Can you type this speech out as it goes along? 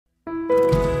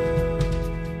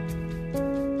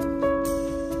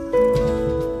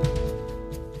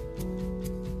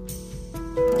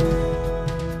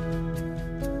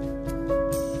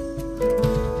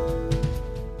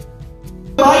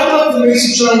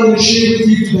message that I'm going to share with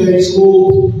you today is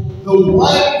called The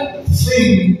One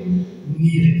Thing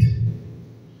Needed.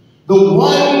 The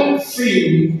one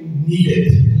thing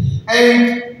needed.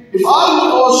 And if I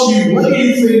would ask you, what do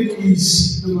you think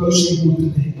is the most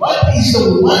important thing? What is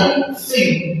the one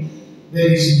thing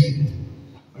that is needed?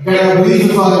 Okay, I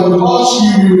believe if I would ask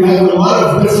you, we would have a lot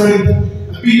of different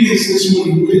opinions this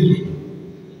morning, wouldn't we?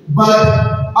 But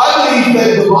I believe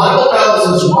that the Bible tells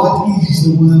us what is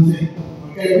the one thing.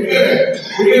 Okay,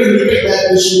 we're gonna look at that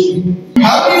this morning.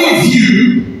 How many of you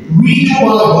read the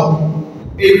Bible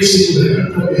every single day?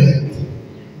 Put your hand.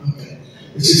 Okay,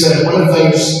 this is one of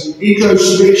those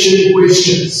introspection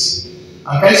questions.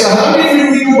 Okay, so how many of you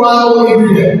read the Bible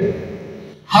every day?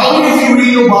 How many of you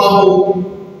read the Bible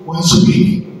once a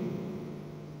week?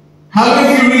 How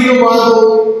many of you read the Bible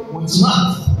once a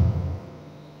month?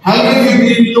 How many of you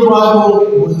read the Bible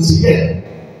once a year?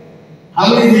 How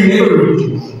many of you never read the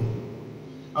Bible?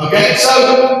 Okay,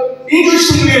 so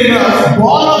interestingly enough,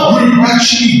 Barna Group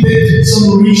actually did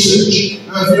some research.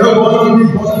 Now, if you know Barna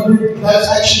Group does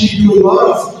actually do a lot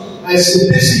of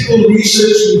statistical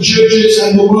research in churches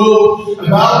and the world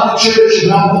about the church,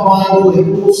 about the Bible, and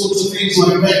all sorts of things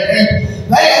like that. And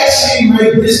they actually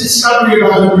made this discovery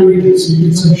about Americans. You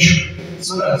can say, sure, it's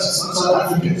not South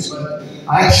Africans, but I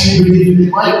actually believe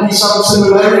there might be some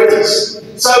similarities.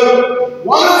 So,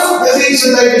 one of the things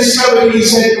that they discovered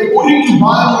is that according to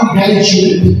Bible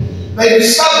engagement, they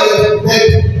discovered that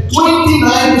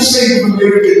 29% of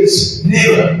Americans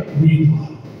never read the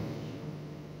Bible.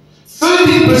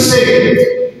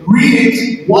 30% read it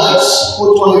once or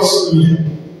twice a year.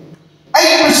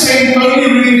 8% only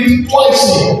read it twice a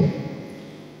year.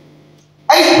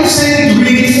 8%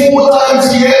 read it 4 times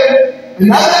a year.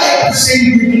 Another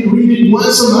 8% read it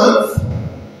once a month.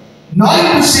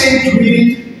 9%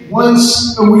 read it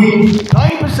once a week.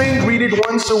 9% read it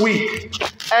once a week.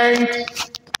 And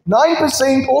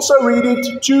 9% also read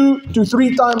it 2 to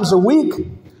 3 times a week.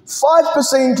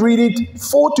 5% read it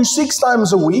 4 to 6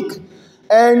 times a week.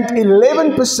 And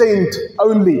 11%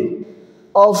 only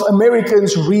of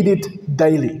Americans read it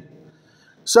daily.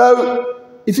 So,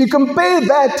 if you compare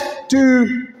that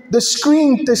to the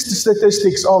screen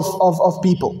statistics of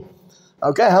people,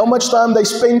 okay, how much time they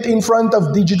spend in front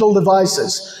of digital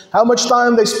devices, how much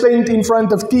time they spend in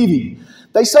front of TV,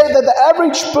 they say that the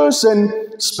average person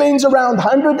spends around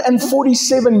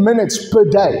 147 minutes per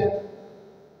day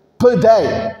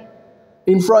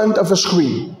in front of a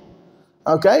screen.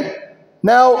 Okay?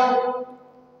 Now,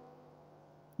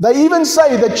 they even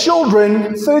say that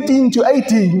children 13 to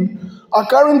 18 are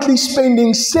currently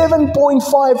spending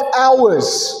 7.5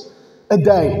 hours a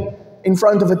day in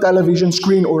front of a television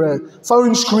screen or a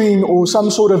phone screen or some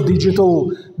sort of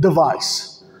digital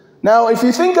device. Now, if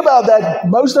you think about that,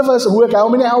 most of us work how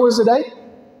many hours a day?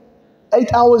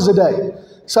 8 hours a day.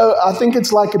 So I think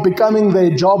it's like becoming their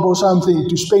job or something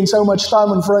to spend so much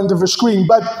time in front of a screen.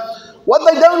 But what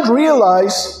they don't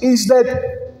realize is that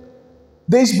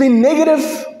there's been negative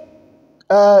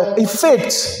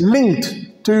effects linked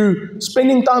to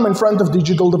spending time in front of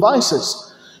digital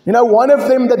devices. You know, one of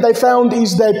them that they found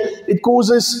is that it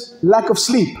causes lack of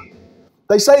sleep.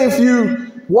 They say if you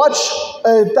watch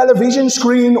a television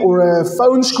screen or a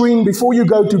phone screen before you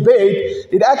go to bed,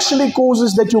 it actually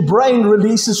causes that your brain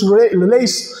releases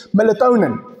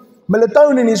melatonin.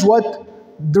 Melatonin is what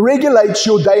regulates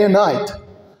your day and night.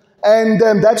 And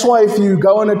that's why if you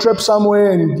go on a trip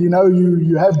somewhere and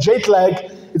you have jet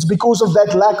lag, it's because of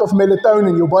that lack of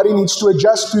melatonin. Your body needs to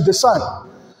adjust to the sun.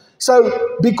 So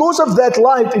because of that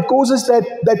light, it causes that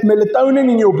melatonin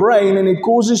in your brain, and it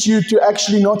causes you to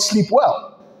actually not sleep well.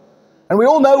 And we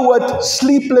all know what if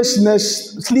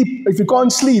you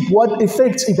can't sleep, what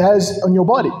effects it has on your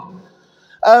body.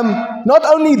 Not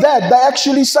only that, they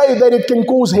actually say that it can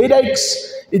cause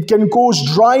headaches, it can cause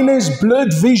dryness,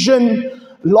 blurred vision,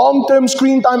 long-term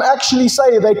screen time. Actually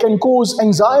say they can cause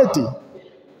anxiety.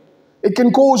 It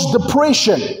can cause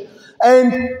depression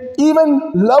and even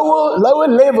lower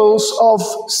levels of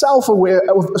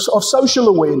of social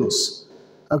awareness.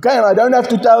 Okay, and I don't have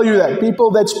to tell you that.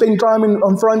 People that spend time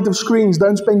in front of screens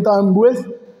don't spend time with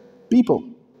people.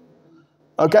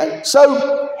 Okay,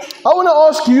 so I want to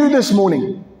ask you this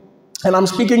morning, and I'm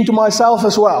speaking to myself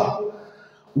as well,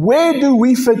 where do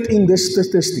we fit in this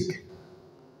statistic?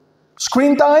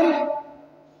 Screen time,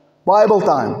 Bible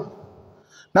time.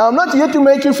 Now, I'm not here to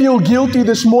make you feel guilty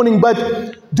this morning, but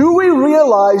do we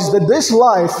realize that this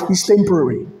life is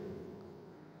temporary?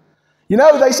 You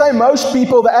know, they say most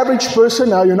people, the average person,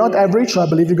 now you're not average, I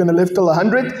believe you're going to live till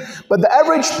 100, but the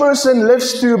average person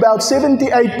lives to about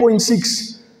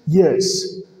 78.6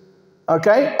 years.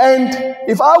 Okay? And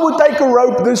if I would take a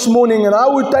rope this morning and I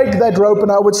would take that rope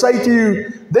and I would say to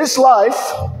you, this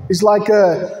life is like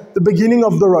the beginning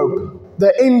of the rope,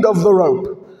 the end of the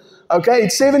rope. Okay,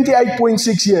 it's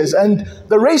 78.6 years, and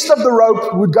the rest of the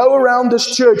rope would go around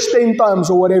this church 10 times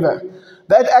or whatever.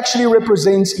 That actually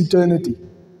represents eternity.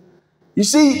 You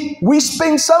see, we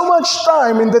spend so much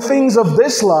time in the things of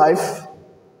this life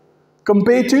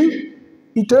compared to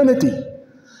eternity.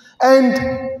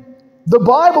 And the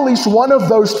Bible is one of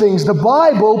those things. The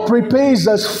Bible prepares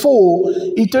us for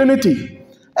eternity.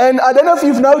 And I don't know if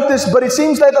you've noticed, but it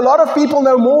seems that a lot of people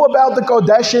know more about the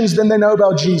Kardashians than they know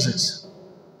about Jesus.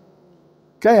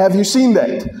 Okay, have you seen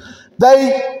that?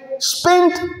 They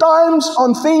spend times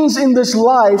on things in this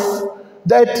life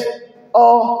that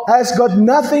has got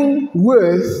nothing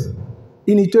worth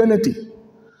in eternity.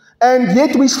 And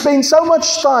yet we spend so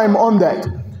much time on that.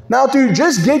 Now, to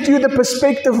just get you the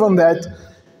perspective on that,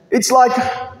 it's like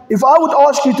if I would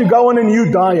ask you to go on a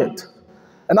new diet,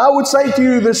 and I would say to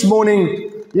you this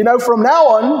morning, from now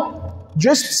on,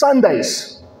 just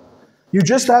Sundays, you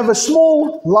just have a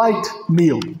small, light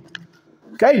meal.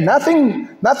 Okay,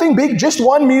 nothing big, just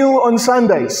one meal on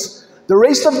Sundays. The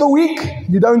rest of the week,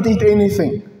 you don't eat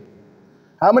anything.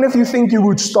 How many of you think you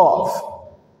would starve?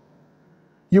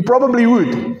 You probably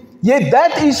would. Yet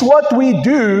that is what we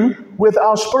do with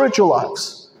our spiritual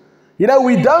lives.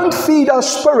 We don't feed our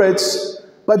spirits,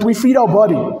 but we feed our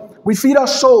body. We feed our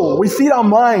soul. We feed our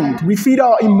mind. We feed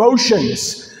our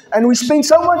emotions. And we spend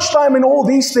so much time in all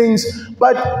these things,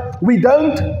 but we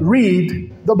don't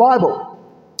read the Bible.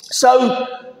 So,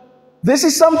 this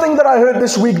is something that I heard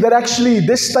this week that actually,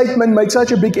 this statement made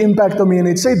such a big impact on me. And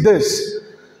it said this: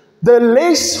 the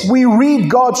less we read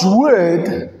God's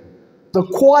word, the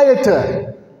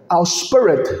quieter our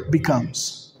spirit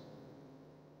becomes.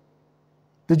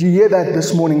 Did you hear that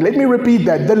this morning? Let me repeat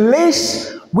that. The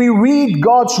less we read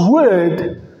God's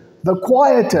word, the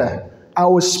quieter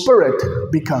our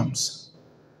spirit becomes.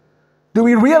 Do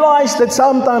we realize that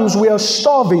sometimes we are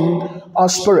starving our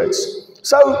spirits?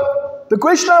 So, the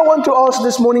question I want to ask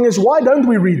this morning is, why don't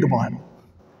we read the Bible?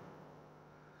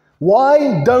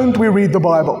 Why don't we read the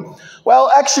Bible? Well,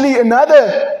 actually,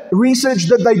 another research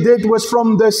that they did was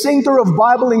from the Center of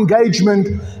Bible Engagement,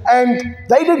 and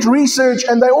they did research,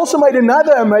 and they also made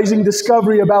another amazing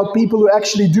discovery about people who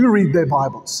actually do read their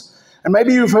Bibles. And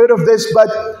maybe you've heard of this,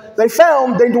 but they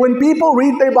found that when people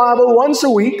read their Bible once a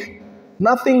week,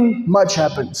 nothing much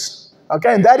happens.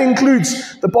 Okay, and that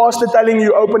includes the pastor telling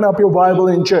you, open up your Bible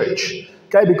in church.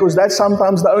 Okay, because that's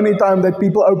sometimes the only time that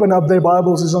people open up their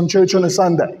Bibles is on church on a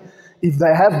Sunday, if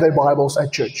they have their Bibles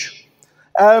at church.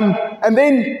 And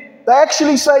then they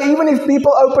actually say even if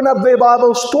people open up their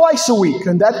Bibles twice a week,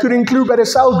 and that could include at a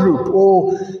cell group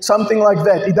or something like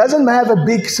that, it doesn't have a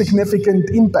big significant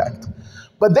impact.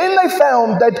 But then they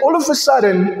found that all of a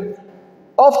sudden,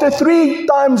 after 3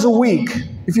 times a week,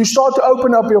 if you start to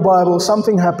open up your Bible,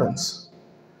 something happens.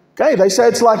 Okay, they say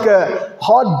it's like a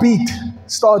heartbeat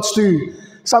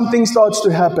something starts to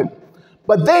happen.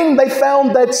 But then they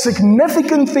found that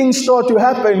significant things start to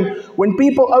happen when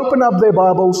people open up their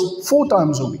Bibles 4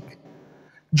 times a week.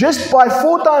 Just by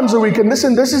 4 times a week, and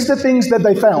listen, this is the things that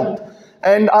they found.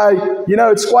 And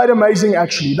it's quite amazing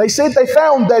actually. They said they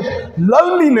found that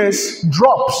loneliness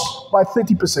drops by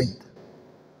 30%.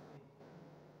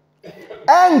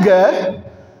 Anger,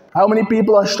 how many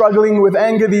people are struggling with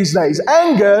anger these days?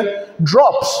 Anger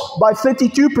drops by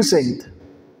 32%.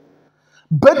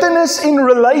 Bitterness in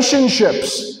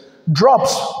relationships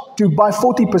drops by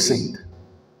 40%.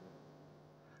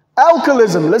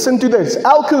 Alcoholism, listen to this.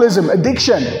 Alcoholism,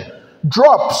 addiction,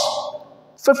 drops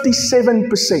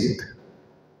 57%.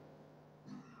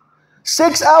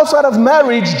 Sex outside of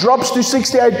marriage drops to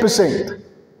 68%.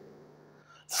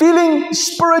 Feeling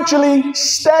spiritually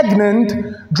stagnant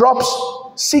drops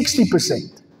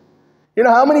 60%.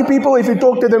 How many people, if you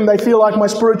talk to them, they feel like my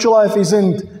spiritual life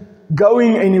isn't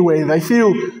going anywhere.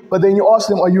 But then you ask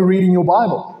them, are you reading your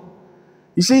Bible?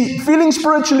 You see, feeling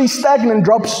spiritually stagnant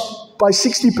drops by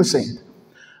 60%.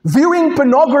 Viewing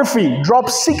pornography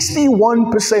drops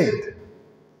 61%.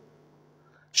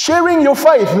 Sharing your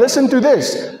faith, listen to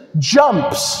this,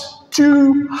 jumps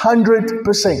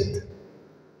 200%.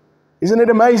 Isn't it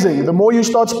amazing? The more you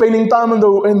start spending time in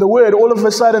the Word, all of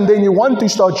a sudden then you want to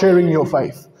start sharing your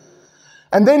faith.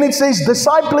 And then it says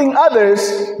discipling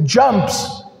others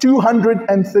jumps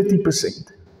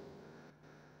 230%.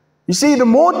 You see, the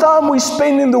more time we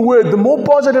spend in the Word, the more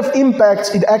positive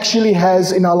impacts it actually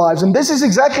has in our lives. And this is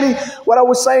exactly what I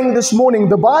was saying this morning.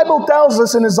 The Bible tells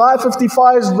us in Isaiah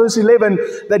 55 verse 11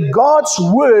 that God's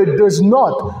Word does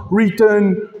not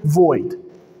return void.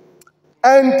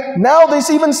 And now there's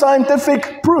even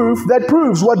scientific proof that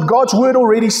proves what God's word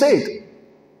already said.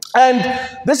 And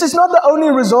this is not the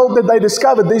only result that they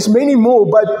discovered. There's many more,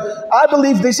 but I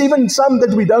believe there's even some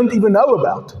that we don't even know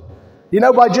about.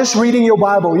 By just reading your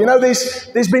Bible.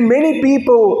 There's been many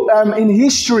people in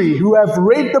history who have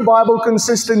read the Bible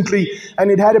consistently,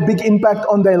 and it had a big impact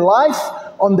on their life,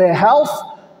 on their health,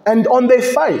 and on their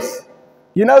faith.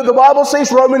 The Bible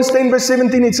says, Romans 10 verse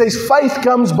 17, it says, faith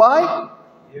comes by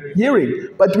hearing.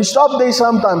 But we stop there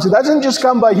sometimes. It doesn't just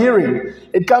come by hearing.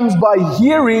 It comes by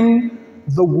hearing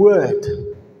the word.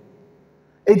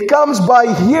 It comes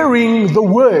by hearing the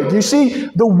word. You see,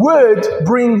 the word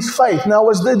brings faith. Now,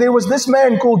 there was this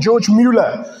man called George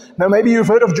Mueller. Now, maybe you've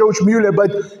heard of George Mueller,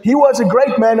 but he was a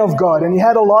great man of God, and he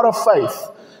had a lot of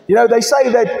faith. They say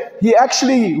that he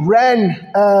actually ran,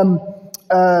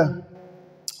 a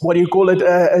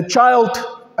child,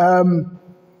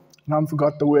 now I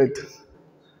forgot the word,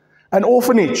 an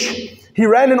orphanage. He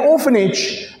ran an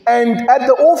orphanage, and at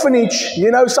the orphanage,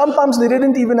 sometimes they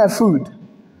didn't even have food.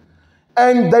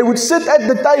 And they would sit at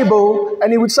the table,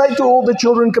 and he would say to all the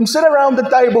children, come sit around the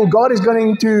table,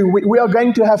 we are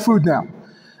going to have food now.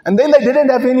 And then they didn't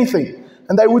have anything.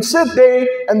 And they would sit there,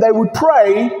 and they would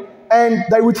pray, and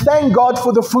they would thank God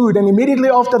for the food. And immediately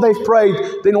after they've prayed,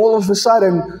 then all of a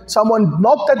sudden, someone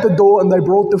knocked at the door, and they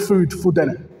brought the food for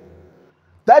dinner.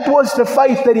 That was the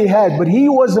faith that he had, but he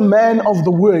was a man of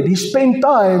the word. He spent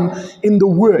time in the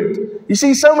word. You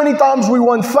see, so many times we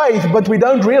want faith, but we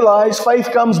don't realize faith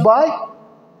comes by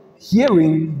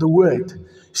hearing the word.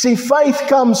 See, faith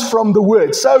comes from the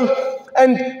word.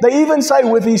 And they even say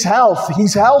with his health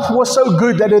was so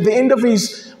good that at the end of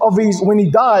his when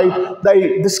he died,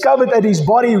 they discovered that his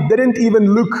body didn't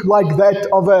even look like that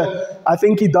I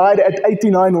think he died at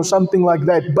 89 or something like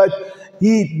that. But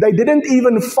they didn't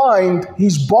even find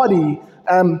his body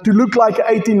to look like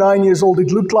 89 years old.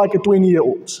 It looked like a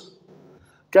 20-year-old.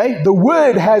 Okay? The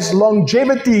word has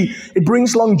longevity. It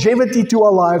brings longevity to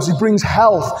our lives. It brings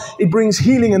health. It brings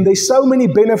healing. And there's so many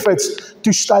benefits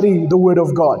to study the word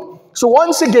of God. So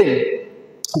once again,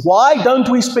 why don't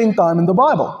we spend time in the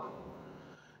Bible?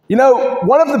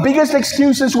 One of the biggest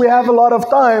excuses we have a lot of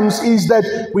times is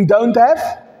that we don't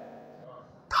have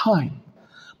time.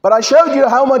 But I showed you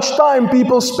how much time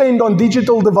people spend on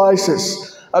digital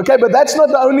devices. Okay, but that's not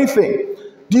the only thing.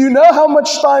 Do you know how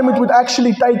much time it would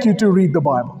actually take you to read the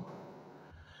Bible?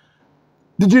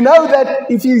 Did you know that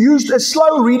if you used a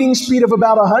slow reading speed of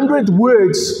about 100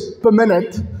 words per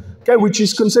minute, okay, which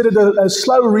is considered a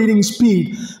slow reading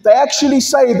speed, they actually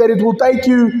say that it will take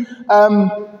you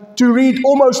to read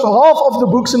almost half of the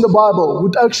books in the Bible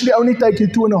would actually only take you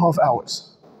 2.5 hours.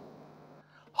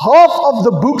 Half of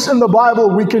the books in the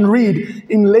Bible we can read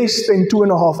in less than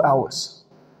 2.5 hours.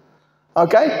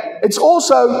 Okay? It's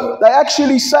also, they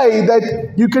actually say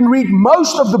that you can read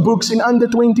most of the books in under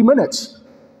 20 minutes.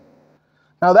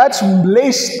 Now that's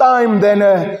less time than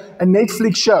a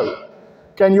Netflix show.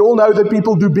 Okay, and you all know that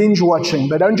people do binge watching.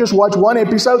 They don't just watch one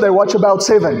episode, they watch about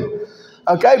 7.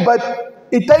 Okay, but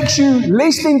it takes you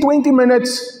less than 20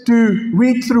 minutes to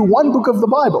read through one book of the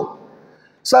Bible.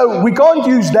 So we can't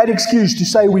use that excuse to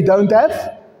say we don't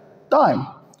have time.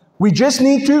 We just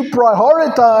need to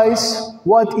prioritize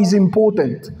what is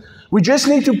important. We just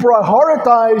need to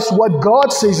prioritize what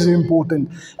God says is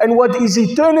important and what is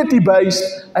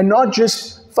eternity-based and not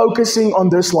just focusing on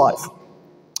this life.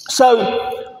 So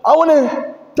I want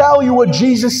to tell you what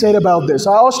Jesus said about this.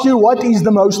 I asked you, what is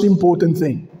the most important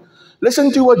thing?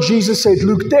 Listen to what Jesus said.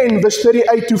 Luke 10, verse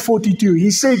 38 to 42. He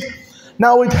said,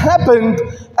 now it happened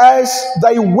as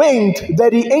they went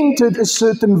that he entered a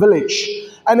certain village.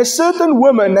 And a certain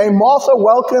woman named Martha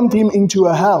welcomed him into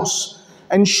her house.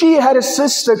 And she had a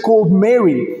sister called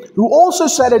Mary, who also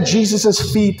sat at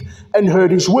Jesus' feet and heard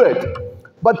his word.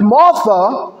 But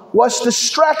Martha was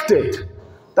distracted.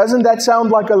 Doesn't that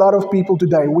sound like a lot of people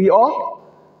today? We are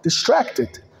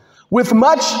distracted. With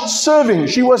much serving.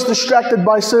 She was distracted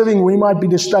by serving. We might be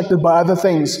distracted by other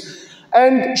things.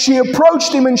 And she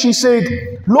approached him and she said,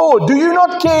 Lord, do you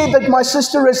not care that my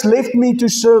sister has left me to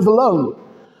serve alone?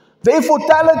 Therefore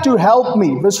tell her to help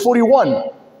me. Verse 41.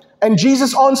 And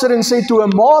Jesus answered and said to her,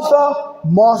 Martha,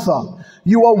 Martha,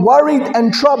 you are worried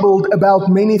and troubled about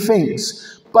many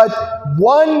things, but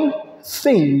one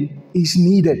thing is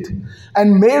needed.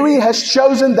 And Mary has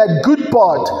chosen that good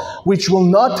part which will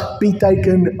not be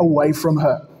taken away from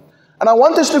her. And I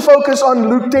want us to focus on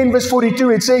Luke 10 verse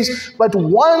 42. It says, but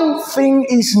one thing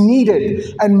is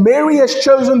needed, and Mary has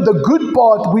chosen the good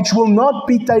part which will not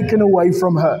be taken away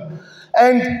from her.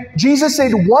 And Jesus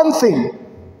said one thing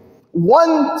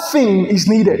is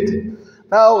needed.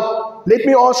 Now, let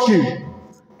me ask you,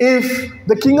 if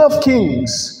the King of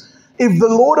Kings, if the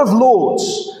Lord of Lords,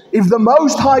 if the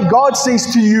Most High God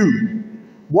says to you,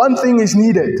 one thing is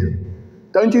needed,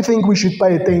 don't you think we should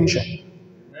pay attention?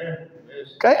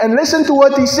 Okay, and listen to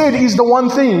what he said is the one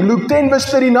thing. Luke 10 verse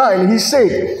 39, he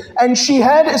said, and she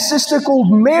had a sister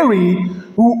called Mary,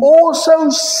 who also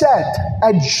sat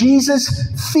at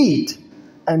Jesus' feet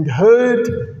and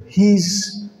heard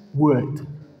his word.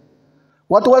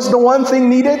 What was the one thing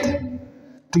needed?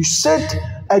 To sit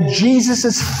at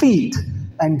Jesus' feet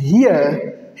and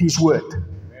hear his word.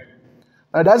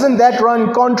 Now, doesn't that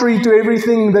run contrary to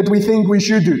everything that we think we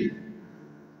should do?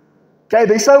 Okay,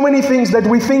 there's so many things that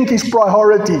we think is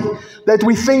priority, that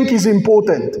we think is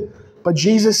important. But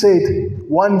Jesus said,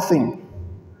 one thing.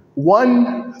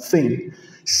 One thing.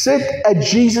 Sit at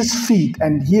Jesus' feet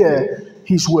and hear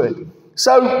his word.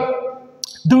 So,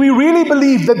 do we really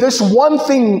believe that this one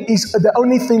thing is the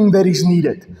only thing that is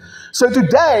needed? So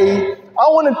today, I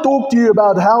want to talk to you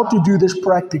about how to do this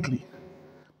practically.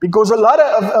 Because a lot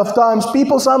of times,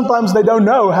 people sometimes they don't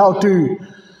know how to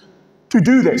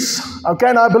do this. Okay,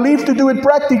 and I believe to do it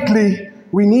practically,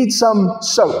 we need some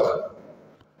soap.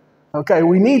 Okay,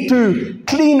 we need to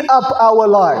clean up our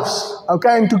lives.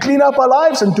 Okay, and to clean up our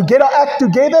lives and to get our act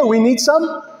together, we need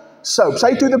some soap.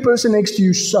 Say to the person next to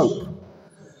you, soap.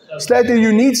 Say to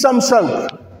you need some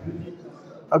soap.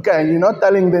 Okay, and you're not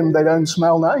telling them they don't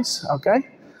smell nice, okay?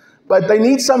 But they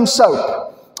need some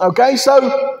soap. Okay,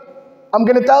 so I'm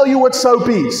going to tell you what soap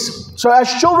is. So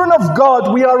as children of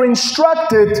God, we are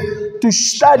instructed to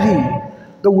study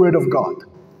the Word of God.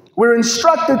 We're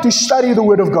instructed to study the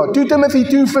Word of God. 2 Timothy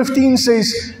 2:15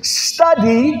 says,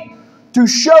 study to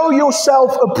show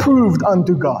yourself approved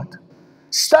unto God.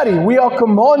 Study. We are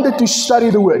commanded to study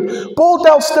the Word. Paul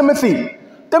tells Timothy,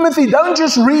 don't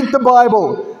just read the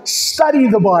Bible, study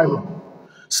the Bible.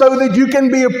 So that you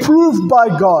can be approved by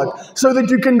God. So that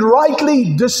you can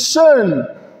rightly discern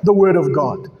the Word of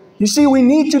God. You see, we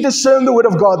need to discern the Word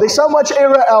of God. There's so much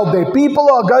error out there. People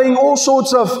are going all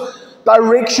sorts of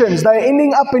directions. They're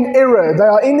ending up in error. They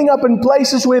are ending up in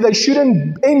places where they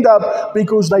shouldn't end up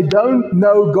because they don't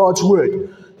know God's Word.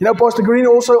 You know, Pastor Green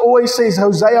also always says,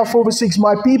 Hosea 4 verse 6,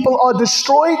 my people are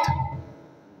destroyed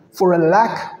for a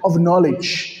lack of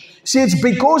knowledge. See, it's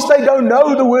because they don't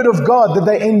know the Word of God that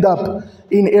they end up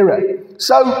in error.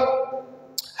 So,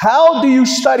 how do you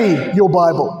study your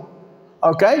Bible?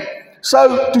 Okay?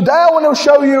 So, today I want to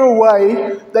show you a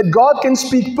way that God can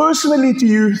speak personally to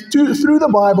you through the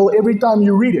Bible every time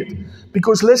you read it.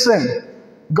 Because listen,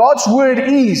 God's Word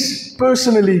is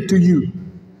personally to you.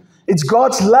 It's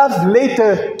God's love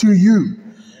letter to you.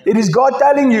 It is God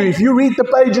telling you, if you read the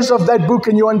pages of that book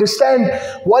and you understand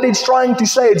what it's trying to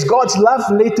say, it's God's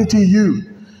love letter to you.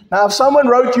 Now, if someone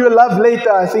wrote you a love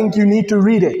letter, I think you need to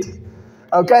read it.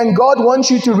 Okay, and God wants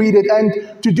you to read it.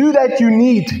 And to do that, you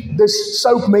need this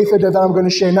soap method that I'm going to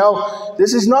share. Now,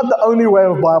 this is not the only way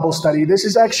of Bible study. This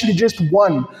is actually just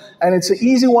one. And it's an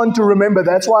easy one to remember.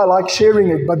 That's why I like sharing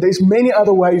it. But there's many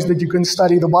other ways that you can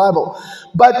study the Bible.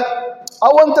 But I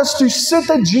want us to sit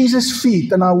at Jesus'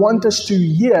 feet and I want us to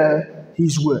hear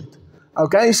his word.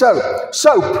 Okay, so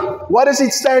soap, what does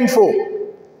it stand for?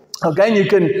 Okay, and you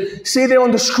can see there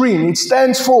on the screen. It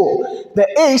stands for, the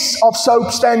S of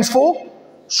soap stands for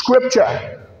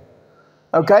Scripture.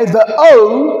 Okay, the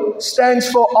O stands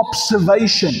for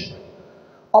observation.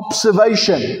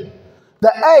 Observation.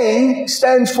 The A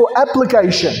stands for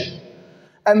application.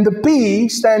 And the P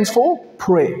stands for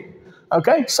prayer.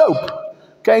 Okay, soap.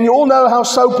 Okay, and you all know how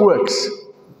soap works.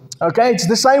 Okay, it's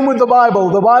the same with the Bible.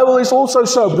 The Bible is also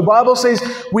soap. The Bible says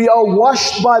we are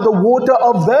washed by the water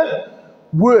of the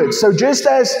Word. So just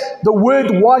as the Word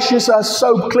washes us,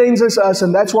 soap cleanses us,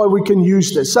 and that's why we can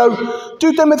use this. So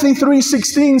 2 Timothy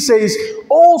 3:16 says,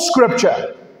 all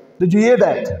Scripture, did you hear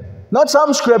that? Not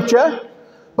some Scripture,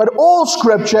 but all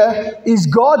Scripture is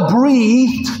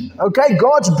God-breathed. Okay,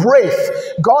 God's breath,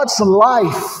 God's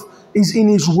life is in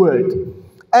His Word.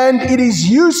 And it is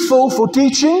useful for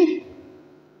teaching,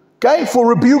 okay, for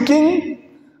rebuking.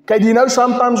 Okay, do you know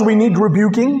sometimes we need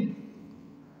rebuking?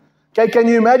 Okay, can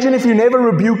you imagine if you never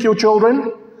rebuke your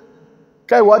children?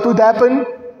 Okay, what would happen?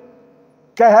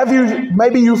 Okay,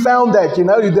 maybe you found that,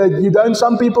 that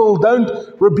some people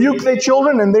don't rebuke their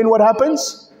children, and then what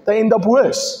happens? They end up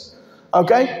worse.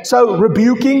 Okay, so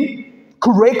rebuking,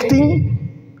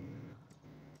 correcting,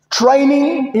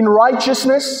 training in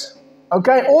righteousness.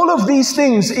 Okay, all of these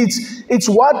things, it's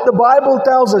what the Bible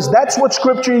tells us. That's what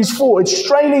Scripture is for. It's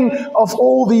training of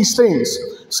all these things.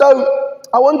 So,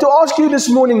 I want to ask you this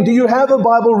morning, do you have a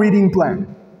Bible reading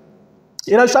plan?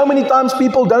 So many times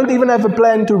people don't even have a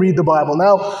plan to read the Bible.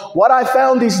 Now, what I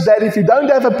found is that if you don't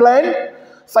have a plan,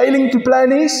 Failing to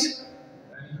plan is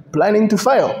planning to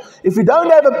fail. If you don't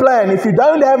have a plan, if you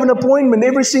don't have an appointment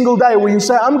every single day where you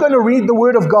say, I'm going to read the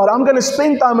Word of God, I'm going to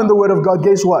spend time in the Word of God,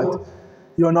 guess what?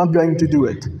 You're not going to do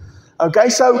it. Okay,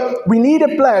 so we need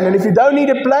a plan. And if you don't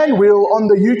need a plan, on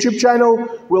the YouTube channel,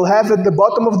 we'll have at the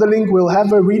bottom of the link, we'll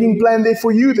have a reading plan there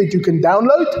for you that you can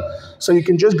download. So you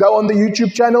can just go on the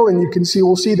YouTube channel and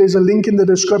we'll see there's a link in the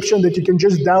description that you can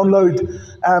just download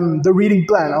the reading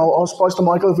plan. I'll ask Pastor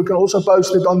Michael if we can also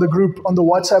post it on the group, on the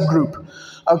WhatsApp group.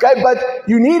 Okay, but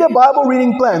you need a Bible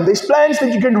reading plan. There's plans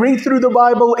that you can read through the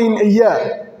Bible in a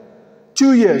year,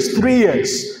 2 years, 3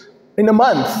 years, in a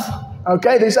month.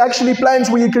 Okay, there's actually plans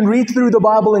where you can read through the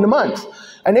Bible in a month.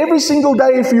 And every single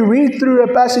day, if you read through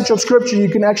a passage of Scripture, you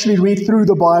can actually read through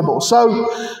the Bible. So,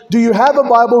 do you have a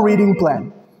Bible reading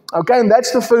plan? Okay, and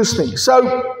that's the first thing. So,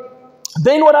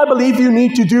 then what I believe you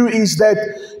need to do is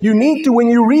that you need to, when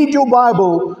you read your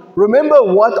Bible, remember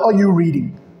what are you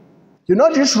reading? You're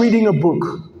not just reading a book.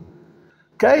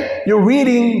 Okay, you're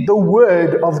reading the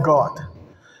Word of God.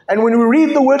 And when we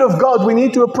read the Word of God, we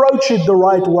need to approach it the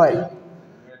right way.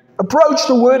 Approach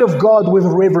the Word of God with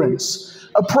reverence.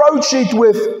 Approach it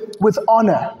with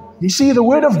honor. You see, the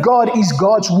Word of God is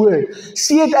God's Word.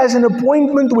 See it as an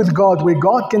appointment with God where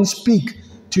God can speak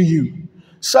to you.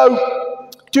 So,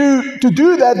 to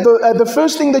do that, the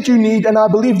first thing that you need, and I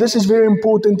believe this is very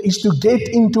important, is to get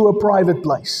into a private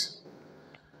place.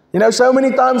 You know, so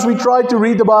many times we try to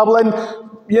read the Bible and,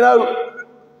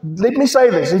 let me say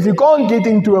this. If you can't get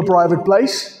into a private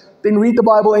place, then read the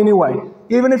Bible anyway.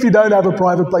 Even if you don't have a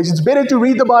private place. It's better to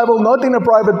read the Bible not in a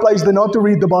private place than not to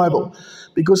read the Bible.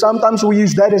 Because sometimes we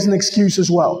use that as an excuse as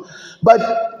well.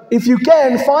 But if you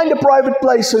can, find a private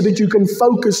place so that you can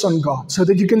focus on God. So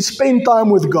that you can spend time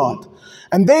with God.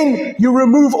 And then you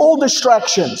remove all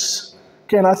distractions.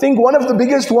 Okay, and I think one of the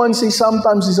biggest ones is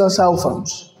sometimes our cell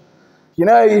phones. You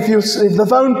know, if the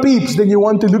phone beeps, then you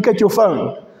want to look at your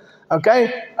phone.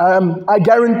 Okay? I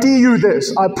guarantee you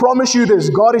this. I promise you this.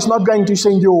 God is not going to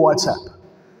send you a WhatsApp.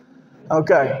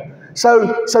 Okay.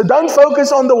 So don't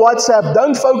focus on the WhatsApp.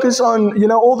 Don't focus on,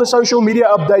 all the social media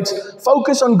updates.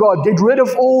 Focus on God. Get rid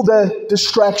of all the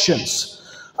distractions.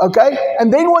 Okay?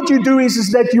 And then what you do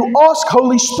is that you ask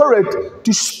Holy Spirit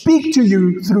to speak to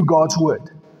you through God's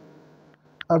Word.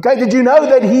 Okay? Did you know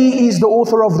that He is the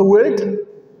author of the Word?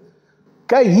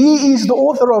 Okay? He is the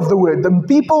author of the Word. The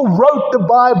people wrote the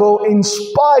Bible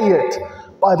inspired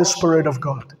by the Spirit of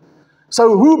God.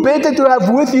 So who better to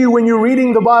have with you when you're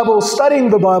reading the Bible, studying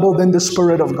the Bible, than the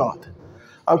Spirit of God?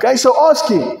 Okay, so ask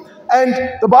Him. And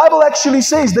the Bible actually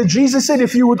says that Jesus said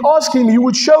if you would ask Him, He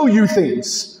would show you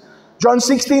things. John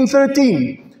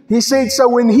 16:13, He said, so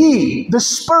when He, the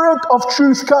Spirit of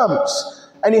truth comes,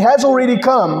 and He has already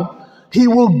come, He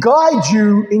will guide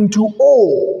you into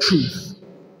all truth.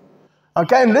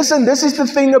 Okay, and listen, this is the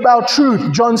thing about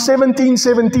truth. John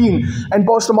 17:17. And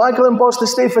Pastor Michael and Pastor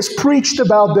Steph has preached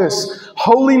about this.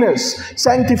 Holiness,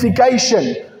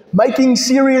 sanctification, making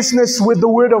seriousness with the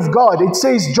Word of God. It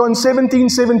says, John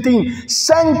 17:17,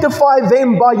 sanctify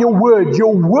them by your word.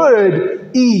 Your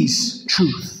word is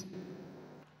truth.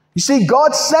 You see,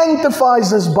 God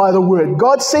sanctifies us by the Word.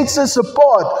 God sets us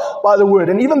apart by the Word.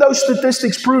 And even those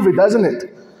statistics prove it, doesn't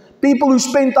it? People who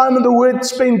spend time in the Word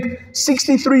spend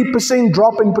 63%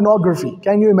 drop in pornography.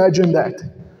 Can you imagine that?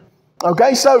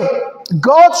 Okay, so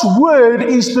God's Word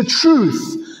is the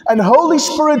truth. And Holy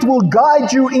Spirit will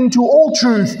guide you into all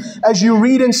truth as you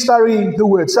read and study the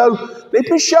Word. So let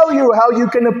me show you how you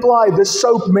can apply the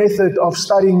SOAP method of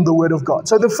studying the Word of God.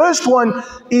 So the first one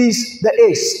is the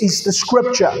S, is the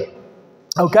Scripture.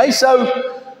 Okay,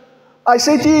 so I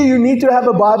said to you, you need to have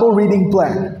a Bible reading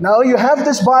plan. Now you have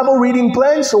this Bible reading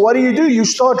plan, so what do? You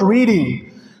start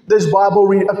reading this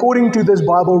according to this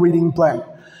Bible reading plan.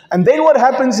 And then what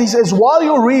happens is while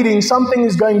you're reading, something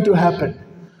is going to happen.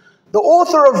 The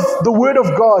author of the Word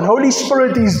of God, Holy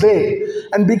Spirit, is there.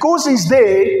 And because He's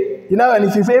there, and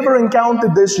if you've ever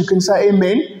encountered this, you can say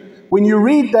amen. When you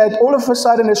read that, all of a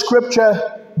sudden a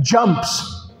scripture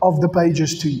jumps off the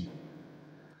pages to you.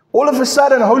 All of a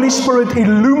sudden, Holy Spirit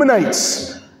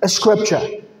illuminates a scripture.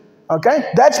 Okay?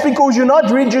 That's because you're not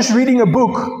just reading a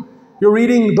book. You're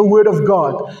reading the Word of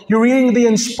God. You're reading the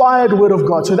inspired Word of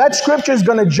God. So that scripture is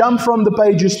going to jump from the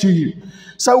pages to you.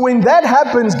 So when that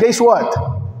happens, guess what?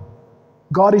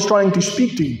 God is trying to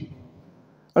speak to you.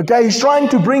 Okay? He's trying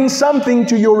to bring something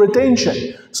to your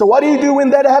attention. So what do you do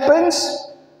when that happens?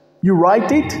 You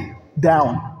write it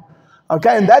down.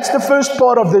 Okay, and that's the first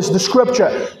part of this, the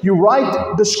scripture. You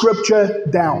write the scripture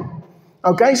down.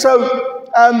 Okay, so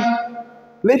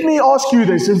let me ask you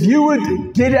this. If you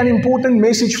would get an important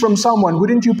message from someone,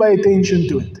 wouldn't you pay attention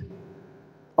to it?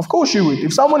 Of course you would.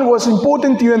 If someone was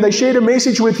important to you and they shared a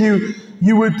message with you,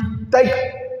 you would take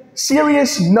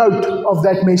serious note of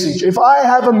that message. If I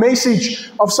have a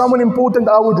message of someone important,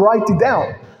 I would write it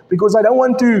down because I don't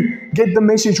want to get the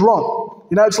message wrong.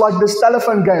 You know, it's like this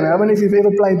telephone game. How many of you have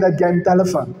ever played that game,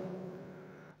 telephone?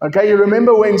 Okay, you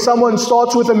remember when someone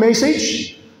starts with a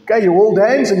message, okay, you hold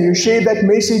hands and you share that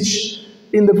message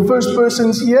in the first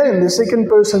person's ear, in the second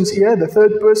person's ear, the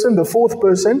third person, the fourth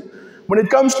person. When it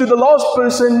comes to the last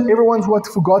person, everyone's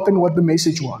forgotten what the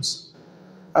message was.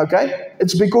 Okay?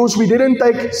 It's because we didn't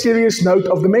take serious note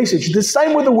of the message. The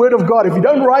same with the Word of God. If you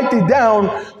don't write it down,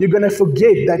 you're going to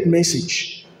forget that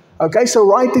message. Okay? So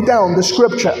write it down, the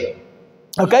scripture.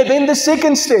 Okay? Then the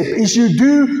second step is you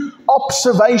do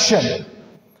observation.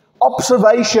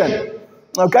 Observation.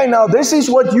 Okay? Now this is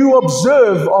what you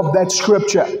observe of that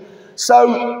scripture.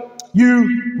 So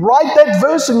you write that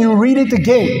verse and you read it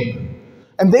again.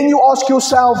 And then you ask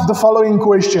yourself the following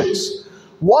questions.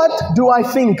 What do I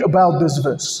think about this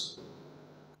verse?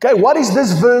 Okay, what is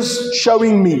this verse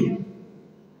showing me?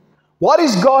 What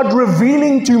is God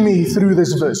revealing to me through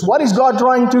this verse? What is God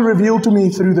trying to reveal to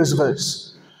me through this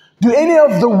verse? Do any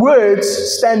of the words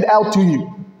stand out to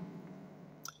you?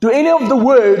 Do any of the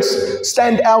words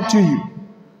stand out to you?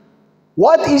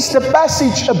 What is the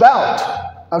passage about?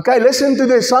 Okay, listen to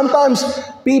this. Sometimes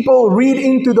people read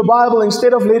into the Bible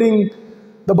instead of letting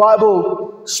the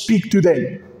Bible speak to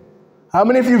them. How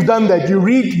many of you have done that? You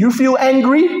read, you feel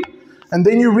angry, and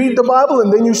then you read the Bible,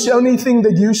 and then the only thing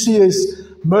that you see is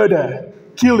murder,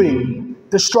 killing,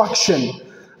 destruction.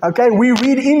 Okay, we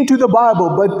read into the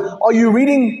Bible, but are you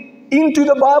reading into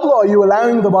the Bible, or are you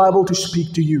allowing the Bible to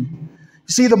speak to you? You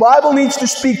see, the Bible needs to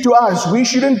speak to us. We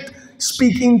shouldn't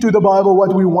speak into the Bible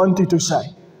what we want it to say.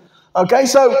 Okay,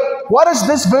 so what does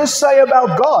this verse say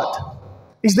about God?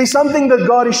 Is there something that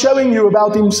God is showing you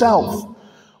about Himself?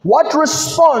 What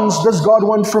response does God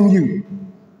want from you?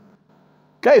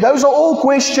 Okay, those are all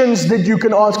questions that you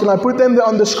can ask, and I put them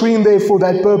on the screen there for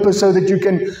that purpose so that you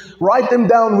can write them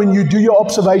down when you do your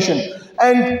observation.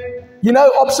 And, you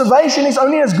know, observation is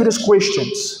only as good as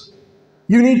questions.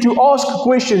 You need to ask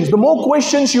questions. The more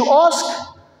questions you ask,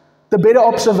 the better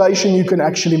observation you can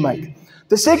actually make.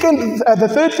 The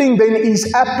third thing then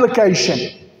is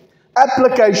application.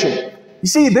 Application. You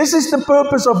see, this is the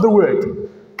purpose of the word.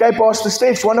 Okay, Pastor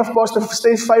Steph's, one of Pastor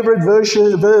Steph's favorite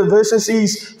verses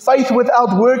is, faith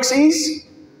without works is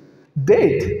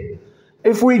dead.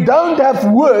 If we don't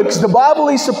have works, the Bible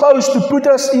is supposed to put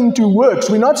us into works.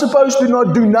 We're not supposed to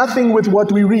not do nothing with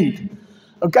what we read.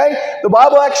 Okay? The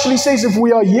Bible actually says if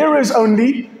we are hearers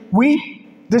only, we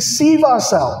deceive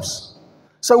ourselves.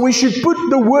 So we should put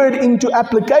the word into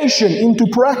application, into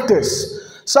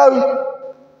practice. So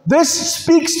this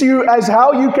speaks to you as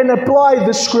how you can apply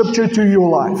the scripture to your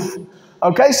life.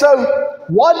 Okay, so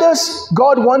what does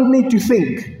God want me to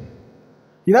think?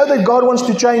 You know that God wants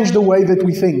to change the way that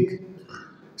we think.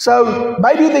 So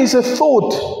maybe there's a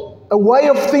thought, a way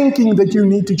of thinking that you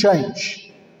need to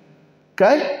change.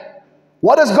 Okay?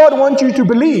 What does God want you to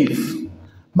believe?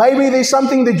 Maybe there's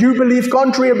something that you believe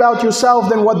contrary about yourself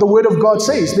than what the Word of God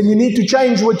says. Then you need to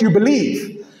change what you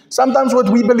believe. Sometimes what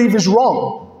we believe is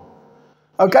wrong.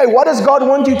 Okay, what does God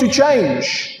want you to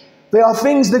change? There are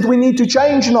things that we need to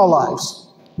change in our lives.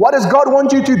 What does God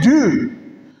want you to do?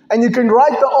 And you can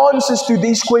write the answers to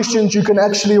these questions. You can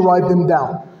actually write them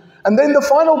down. And then the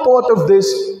final part of this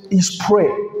is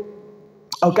prayer.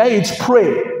 Okay, it's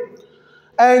prayer.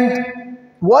 And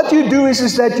what you do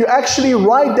is that you actually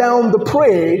write down the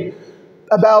prayer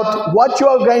about what you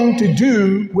are going to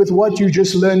do with what you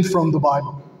just learned from the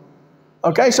Bible.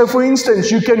 Okay, so for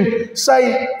instance, you can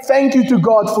say thank you to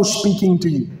God for speaking to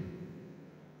you.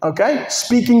 Okay,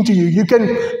 speaking to you. You can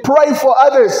pray for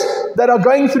others that are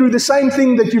going through the same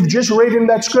thing that you've just read in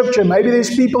that scripture. Maybe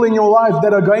there's people in your life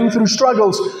that are going through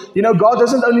struggles. You know, God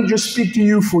doesn't only just speak to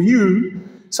you for you.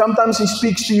 Sometimes He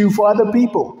speaks to you for other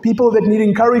people, people that need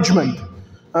encouragement.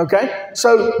 Okay,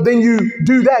 so then you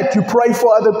do that. You pray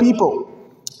for other people.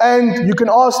 And you can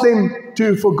ask them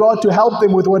for God to help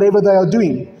them with whatever they are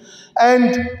doing.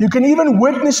 And you can even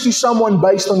witness to someone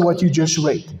based on what you just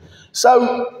read.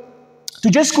 So, to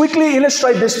just quickly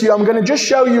illustrate this to you, I'm going to just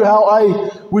show you how I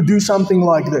would do something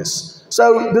like this.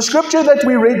 So, the scripture that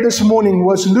we read this morning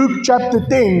was Luke chapter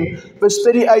 10, verse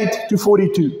 38 to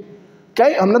 42.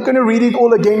 Okay, I'm not going to read it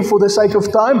all again for the sake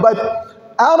of time, but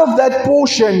out of that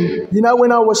portion, you know,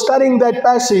 when I was studying that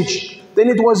passage, then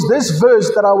it was this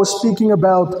verse that I was speaking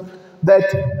about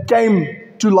that came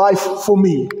to life for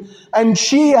me. And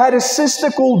she had a sister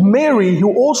called Mary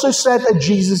who also sat at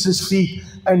Jesus' feet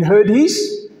and heard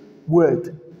His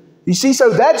word. You see, so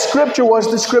that scripture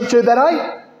was the scripture that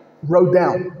I wrote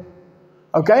down.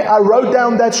 Okay, I wrote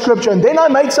down that scripture and then I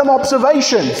made some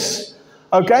observations.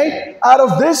 Okay, out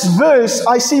of this verse,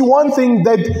 I see one thing,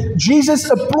 that Jesus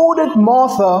applauded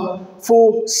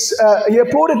he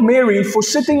applauded Mary for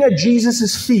sitting at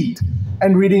Jesus' feet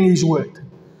and reading his word.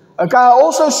 Okay, I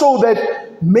also saw that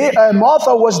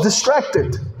Martha was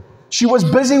distracted. She was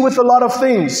busy with a lot of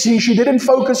things. She didn't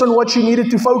focus on what she needed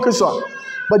to focus on.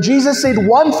 But Jesus said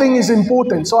one thing is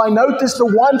important. So I noticed the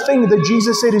one thing that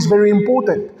Jesus said is very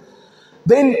important.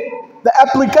 Then the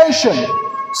application.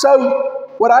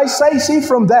 So what I see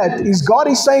from that is God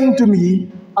is saying to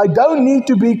me, I don't need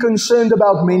to be concerned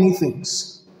about many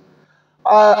things.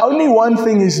 Only one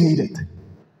thing is needed.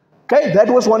 Okay, that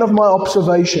was one of my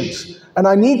observations. And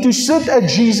I need to sit at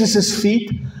Jesus'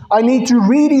 feet. I need to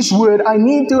read his word. I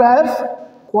need to have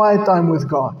quiet time with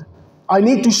God. I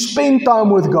need to spend time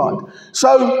with God.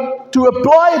 So to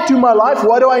apply it to my life,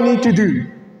 what do I need to do?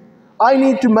 I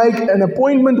need to make an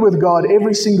appointment with God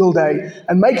every single day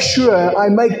and make sure I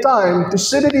make time to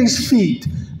sit at his feet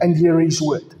and hear his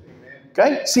word.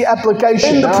 Okay? See,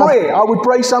 application. In the prayer, I would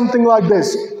pray something like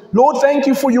this. Lord, thank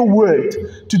you for your word.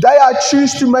 Today I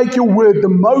choose to make your word the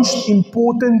most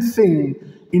important thing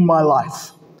in my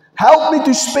life. Help me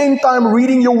to spend time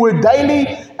reading your word daily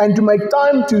and to make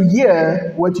time to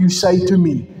hear what you say to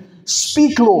me.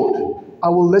 Speak, Lord. I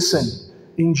will listen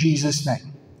in Jesus'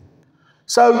 name.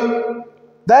 So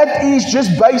that is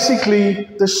just basically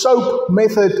the SOAP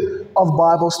method of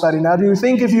Bible study. Now, do you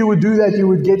think if you would do that, you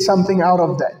would get something out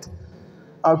of that?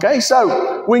 Okay,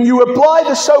 so when you apply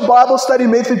the SOAP Bible study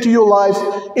method to your life,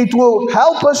 it will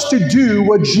help us to do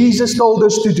what Jesus told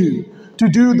us to do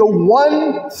the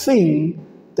one thing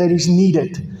that is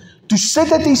needed, to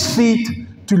sit at his feet,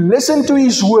 to listen to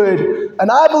his word.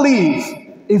 And I believe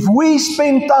if we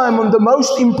spend time on the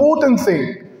most important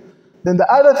thing, then the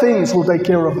other things will take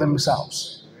care of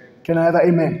themselves. Can I have an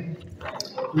amen?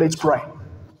 Let's pray.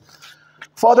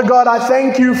 Father God, I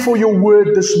thank you for your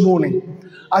word this morning.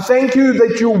 I thank you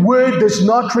that your word does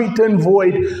not return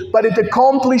void, but it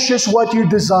accomplishes what you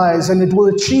desire, and it will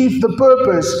achieve the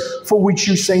purpose for which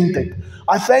you sent it.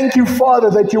 I thank you, Father,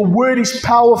 that your word is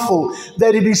powerful,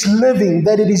 that it is living,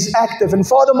 that it is active. And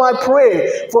Father, my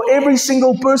prayer for every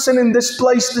single person in this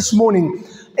place this morning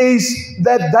is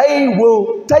that they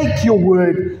will take your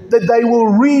word, that they will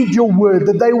read your word,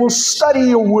 that they will study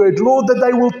your word. Lord, that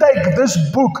they will take this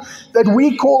book that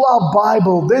we call our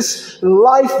Bible, this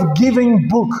life-giving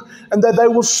book, and that they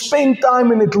will spend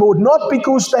time in it, Lord, not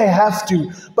because they have to,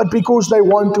 but because they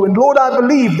want to. And Lord, I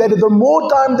believe that the more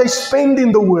time they spend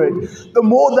in the word, the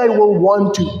more they will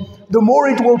want to. The more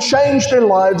it will change their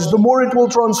lives, the more it will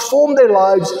transform their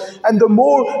lives, and the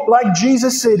more, like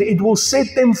Jesus said, it will set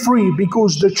them free,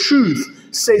 because the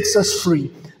truth sets us free.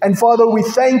 And Father, we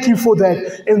thank you for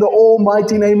that in the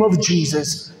almighty name of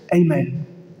Jesus. Amen.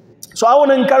 So I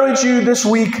want to encourage you this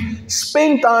week,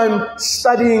 spend time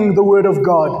studying the Word of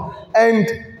God. And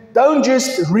don't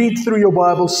just read through your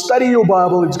Bible, study your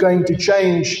Bible. It's going to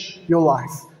change your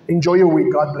life. Enjoy your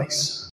week. God bless.